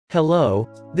Hello,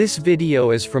 this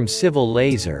video is from Civil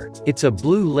Laser. It's a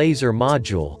blue laser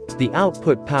module. The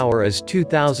output power is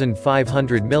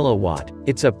 2500 milliwatt.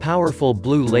 It's a powerful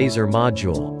blue laser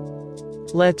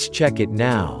module. Let's check it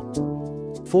now.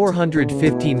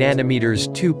 450 nanometers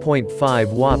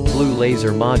 2.5 watt blue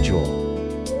laser module.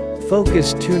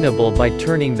 Focus tunable by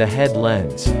turning the head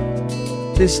lens.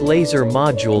 This laser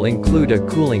module include a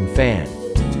cooling fan.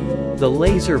 The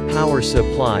laser power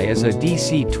supply is a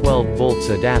DC 12 volts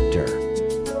adapter.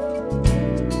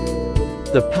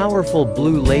 The powerful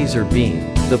blue laser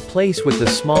beam, the place with the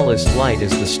smallest light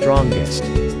is the strongest.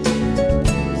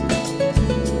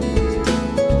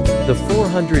 The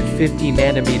 450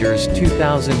 nanometers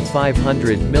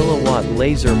 2500 milliwatt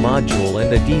laser module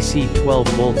and the DC 12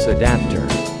 volts adapter.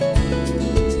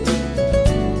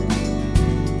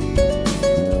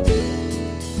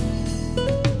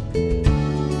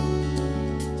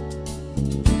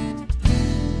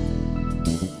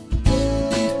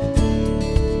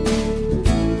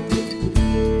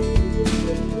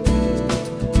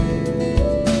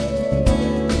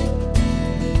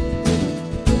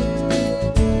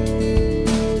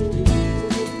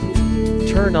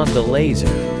 Turn on the laser.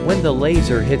 When the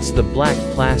laser hits the black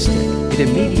plastic, it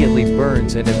immediately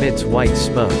burns and emits white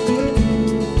smoke.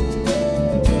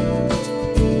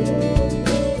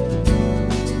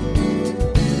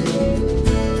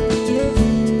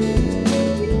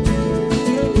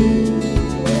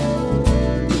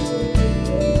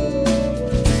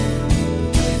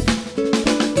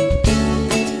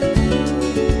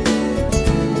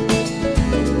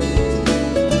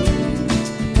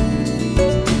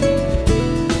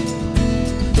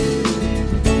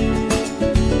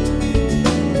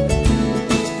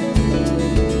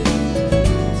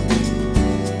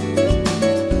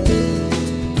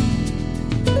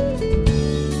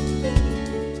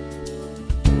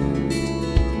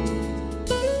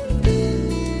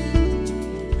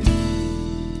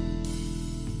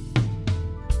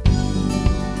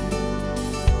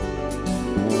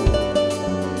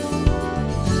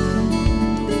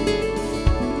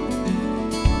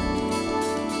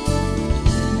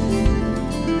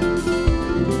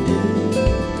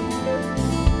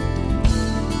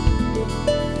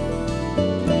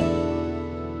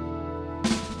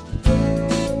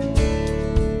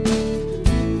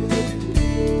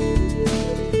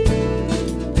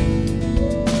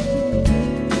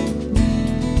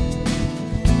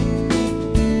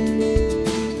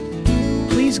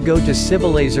 Go to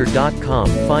civillaser.com,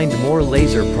 find more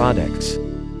laser products.